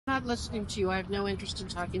not listening to you. I have no interest in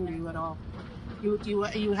talking to you at all.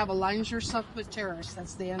 You have aligned yourself with terrorists.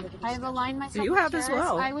 That's the end of the discussion. I have aligned myself you with have terrorists. as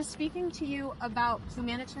well. I was speaking to you about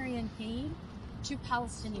humanitarian aid to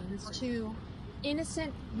Palestinians, to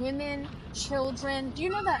innocent women, children. Do you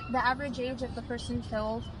know that the average age of the person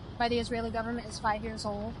killed by the Israeli government is 5 years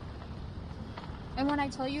old? And when I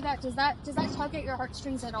tell you that, does that tug at your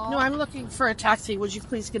heartstrings at all? No, I'm looking for a taxi. Would you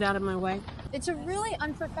please get out of my way? It's a really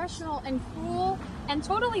unprofessional and cruel and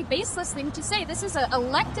totally baseless thing to say. This is an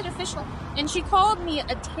elected official, and she called me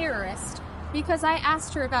a terrorist because I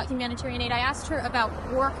asked her about humanitarian aid. I asked her about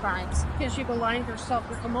war crimes. Because you've aligned yourself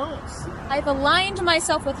with Hamas. I've aligned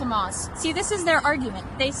myself with Hamas. See, this is their argument.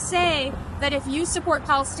 They say that if you support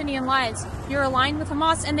Palestinian lives, you're aligned with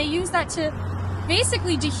Hamas, and they use that to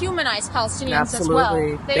basically dehumanize Palestinians as well.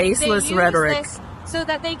 Baseless they rhetoric. This so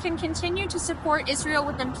that they can continue to support Israel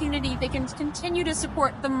with impunity. They can continue to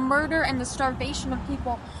support the murder and the starvation of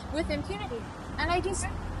people with impunity. And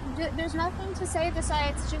there's nothing to say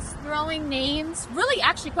besides just throwing names, really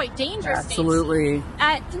actually quite dangerous names,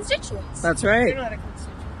 at constituents. That's right. You're not a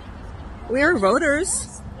constituent. We're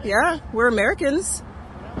voters. Yeah, we're Americans.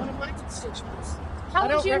 One of my constituents. How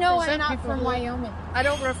would you know I'm not from Wyoming? I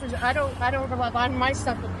don't align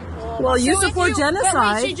myself with people. Well, you support genocide.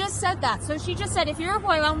 But wait, she just said that. So she just said, if you're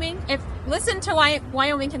Wyoming, listen to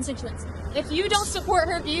Wyoming constituents. If you don't support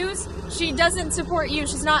her views, she doesn't support you.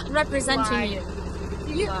 She's not representing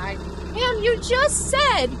you. Ma'am, you just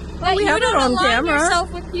said that you don't align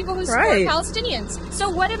yourself with people who support Palestinians. So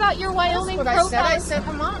what about your Wyoming pro-Palestinian? I said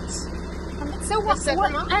Hamas. So what,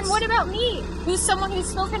 and what about me, who's someone who's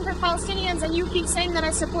spoken for Palestinians, and you keep saying that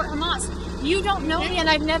I support Hamas? You don't know me, and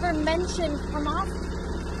I've never mentioned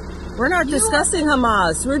Hamas. We're not discussing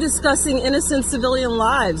Hamas. We're discussing innocent civilian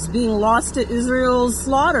lives being lost to Israel's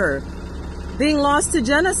slaughter, being lost to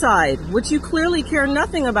genocide, which you clearly care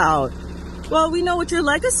nothing about. Well, we know what your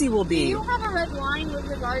legacy will be. Do you have a red line with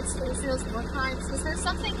regards to Israel's war crimes? Is there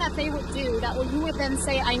something that they would do that you would then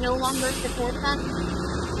say, I no longer support them?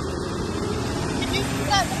 Did you see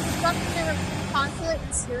that the destruction of the consulate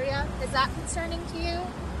in Syria? Is that concerning to you?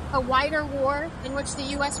 A wider war in which the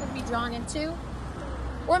U.S. would be drawn into?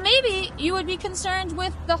 Or maybe you would be concerned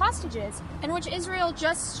with the hostages, in which Israel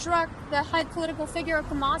just struck the head political figure of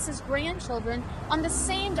Hamas's grandchildren on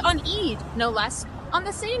Eid, no less, on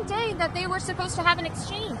the same day that they were supposed to have an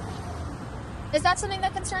exchange. Is that something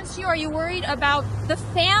that concerns you? Are you worried about the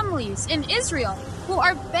families in Israel who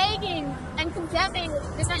are begging and condemning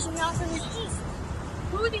this Netanyahu regime?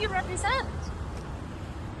 Who do you represent?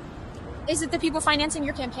 Is it the people financing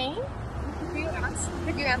your campaign?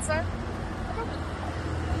 Could you answer?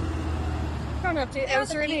 I don't have to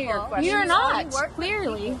answer any of your questions. You're not.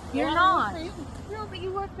 Clearly, you're not. No, but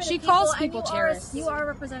you work for She the calls people, people terrorists. You are a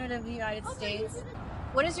representative of the United States.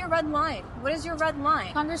 What is your red line? What is your red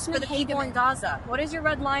line Congressman for the people in Gaza? What is your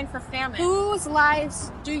red line for famine? Whose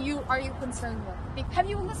lives are you concerned with? Have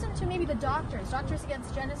you listened to maybe the Doctors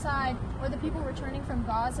Against Genocide, or the people returning from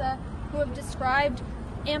Gaza who have described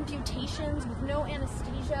amputations with no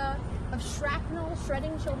anesthesia, of shrapnel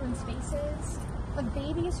shredding children's faces, of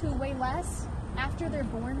babies who weigh less after they're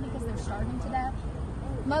born because they're starving to death,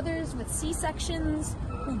 mothers with C-sections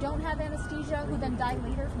who don't have anesthesia, who then die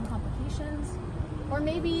later from complications, or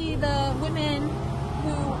maybe the women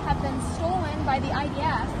who have been stolen by the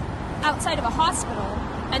IDF outside of a hospital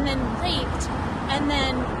and then raped and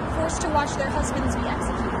then forced to watch their husbands be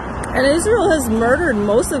executed. And Israel has murdered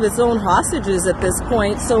most of its own hostages at this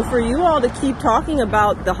point, so for you all to keep talking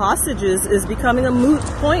about the hostages is becoming a moot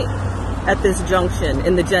point at this junction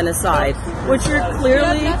in the genocide, which you're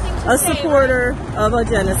clearly a supporter of a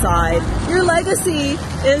genocide. Your legacy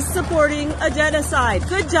is supporting a genocide.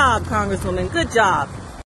 Good job, Congresswoman. Good job.